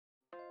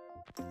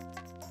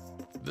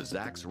The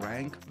Zacks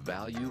Rank,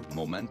 value,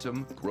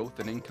 momentum, growth,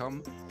 and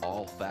income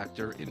all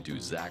factor into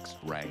Zacks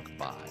Rank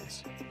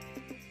buys.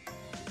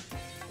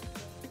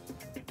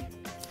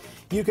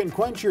 You can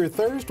quench your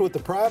thirst with the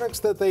products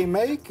that they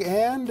make,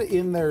 and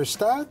in their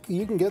stock,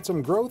 you can get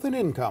some growth and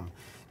income.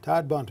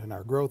 Todd Bunton,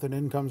 our growth and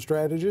income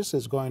strategist,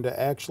 is going to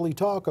actually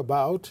talk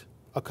about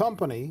a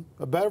company,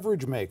 a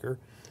beverage maker,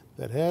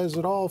 that has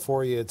it all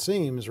for you, it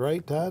seems,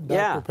 right, Todd?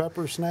 Yeah. Dr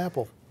Pepper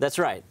Snapple. That's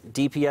right.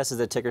 DPS is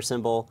the ticker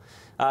symbol.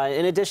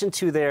 In addition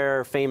to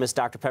their famous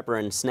Dr Pepper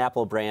and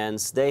Snapple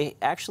brands, they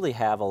actually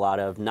have a lot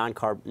of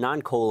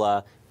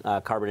non-cola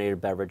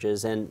carbonated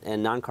beverages and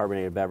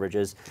non-carbonated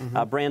beverages.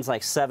 Brands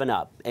like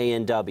 7-Up,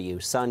 A&W,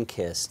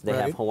 Sunkist. They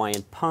have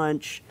Hawaiian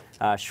Punch,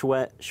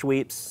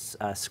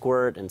 Schweppes,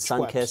 Squirt, and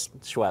Sunkist.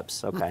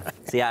 Schweppes. Okay.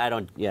 See, I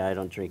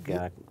don't drink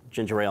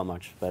ginger ale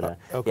much, but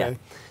okay. Yeah.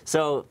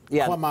 So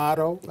yeah.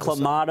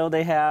 Clamato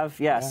they have.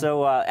 Yeah.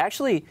 So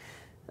actually,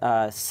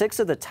 6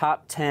 of the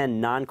top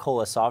 10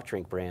 non-cola soft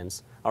drink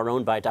brands are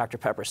owned by Dr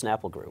Pepper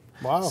Snapple Group.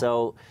 Wow.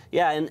 So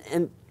yeah,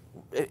 and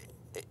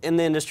in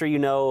the industry, you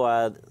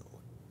know,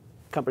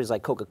 companies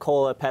like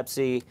Coca-Cola,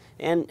 Pepsi,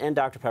 and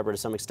Dr Pepper to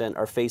some extent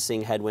are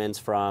facing headwinds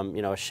from,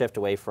 you know, a shift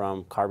away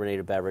from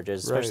carbonated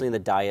beverages, especially in the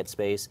diet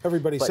space.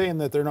 Everybody's saying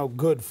that they're no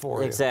good for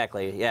you.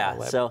 Exactly, yeah. All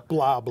that so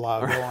blah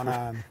blah going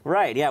on.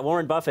 Right, yeah.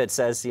 Warren Buffett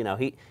says, you know,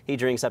 he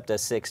drinks up to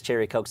 6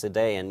 cherry Cokes a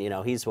day, and you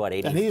know, he's what,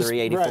 83,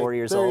 84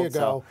 years old. There you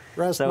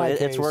go. So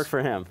it's worked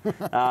for him.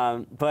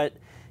 But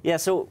yeah,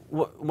 so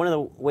one of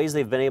the ways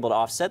they've been able to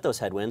offset those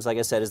headwinds, like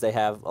I said, is they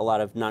have a lot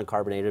of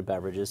non-carbonated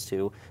beverages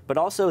too. But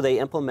also they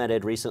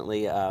implemented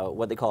recently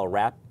what they call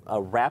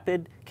a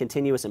rapid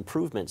continuous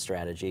improvement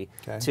strategy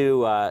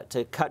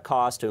to cut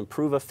costs, to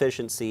improve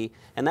efficiency,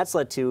 and that's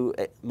led to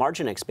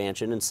margin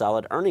expansion and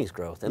solid earnings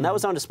growth. And that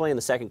was on display in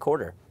the second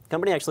quarter. The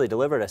company actually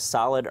delivered a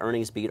solid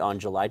earnings beat on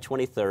July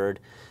 23rd.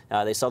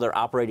 They saw their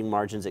operating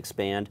margins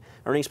expand.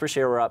 Earnings per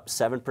share were up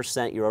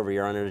 7% year over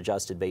year on an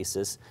adjusted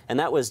basis, and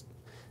that was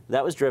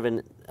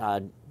driven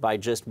by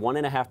just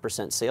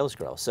 1.5% sales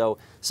growth. So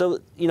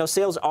you know,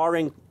 sales are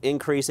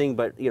increasing,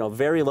 but you know,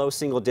 very low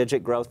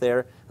single-digit growth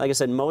there. Like I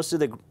said, most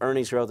of the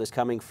earnings growth is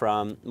coming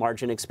from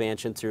margin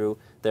expansion through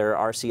their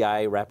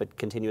RCI, Rapid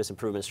Continuous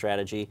Improvement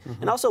Strategy,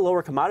 and also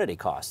lower commodity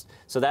costs.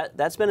 So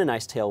that's been a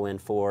nice tailwind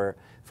for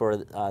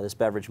this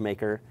beverage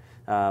maker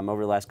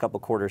over the last couple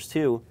quarters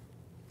too.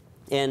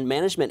 And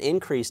management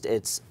increased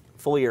its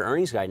full-year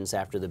earnings guidance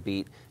after the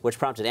beat, which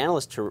prompted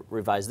analysts to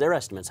revise their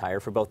estimates higher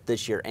for both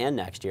this year and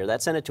next year.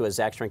 That sent it to a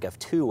Zacks Rank of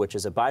 2, which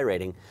is a buy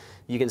rating.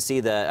 You can see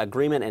the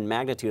agreement and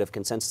magnitude of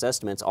consensus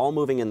estimates all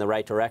moving in the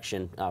right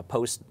direction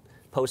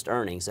post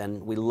earnings,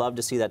 and we love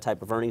to see that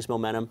type of earnings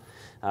momentum,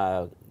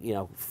 you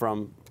know,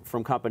 from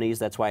companies.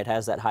 That's why it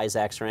has that high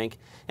Zacks Rank.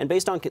 And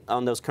based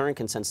on those current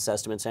consensus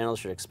estimates,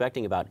 analysts are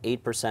expecting about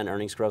 8%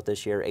 earnings growth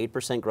this year,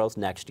 8% growth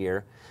next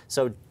year.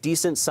 So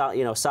decent,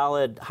 you know,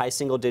 solid high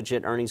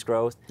single-digit earnings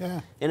growth. Yeah.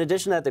 In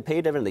addition to that, they pay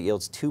a dividend that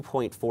yields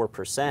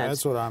 2.4%.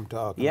 That's what I'm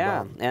talking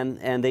about. Yeah,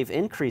 and they've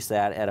increased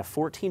that at a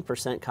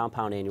 14%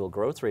 compound annual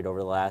growth rate over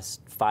the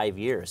last 5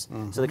 years.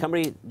 So the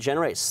company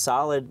generates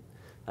solid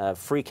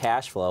free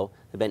cash flow.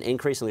 They've been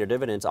increasing their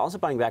dividends, also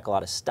buying back a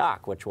lot of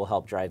stock, which will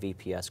help drive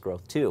EPS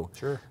growth too.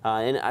 Sure.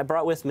 And I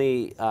brought with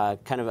me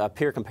kind of a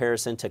peer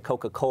comparison to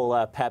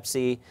Coca-Cola,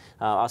 Pepsi,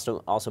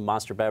 also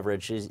Monster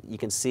Beverage. You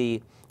can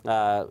see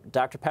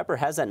Dr Pepper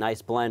has that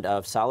nice blend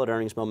of solid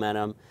earnings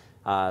momentum,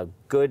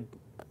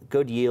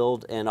 good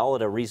yield, and all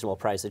at a reasonable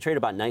price. They trade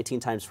about 19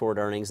 times forward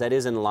earnings. That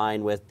is in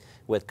line with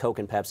Coke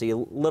and Pepsi, a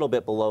little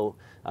bit below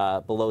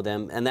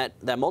them, and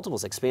that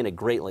multiple's expanded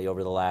greatly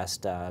over the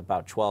last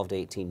about 12 to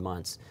 18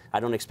 months. I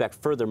don't expect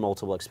further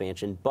multiple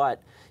expansion,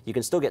 but you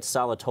can still get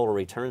solid total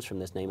returns from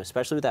this name,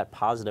 especially with that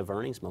positive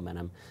earnings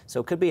momentum. So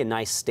it could be a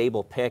nice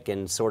stable pick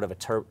in sort of a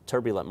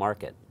turbulent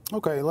market.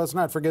 Okay, let's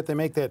not forget they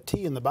make that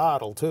tea in the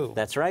bottle too.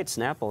 That's right,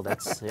 Snapple.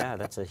 That's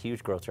that's a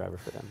huge growth driver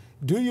for them.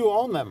 Do you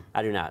own them?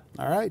 I do not.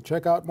 All right,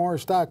 check out more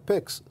stock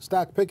picks,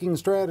 stock picking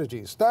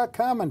strategies, stock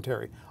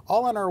commentary,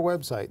 all on our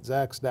website,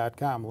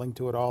 Zacks.com. Link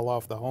to it all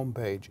off the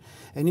homepage.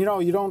 And you know,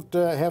 you don't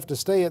have to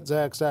stay at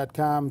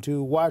Zacks.com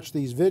to watch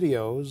these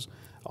videos,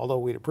 although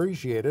we'd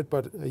appreciate it,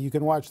 but you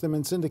can watch them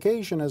in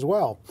syndication as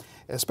well,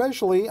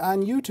 especially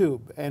on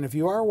YouTube. And if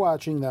you are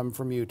watching them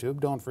from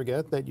YouTube, don't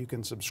forget that you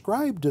can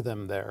subscribe to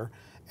them there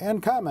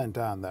and comment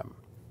on them.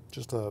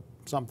 Just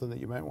something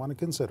that you might want to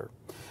consider.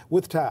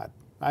 With Todd,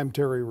 I'm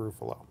Terry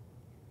Ruffalo.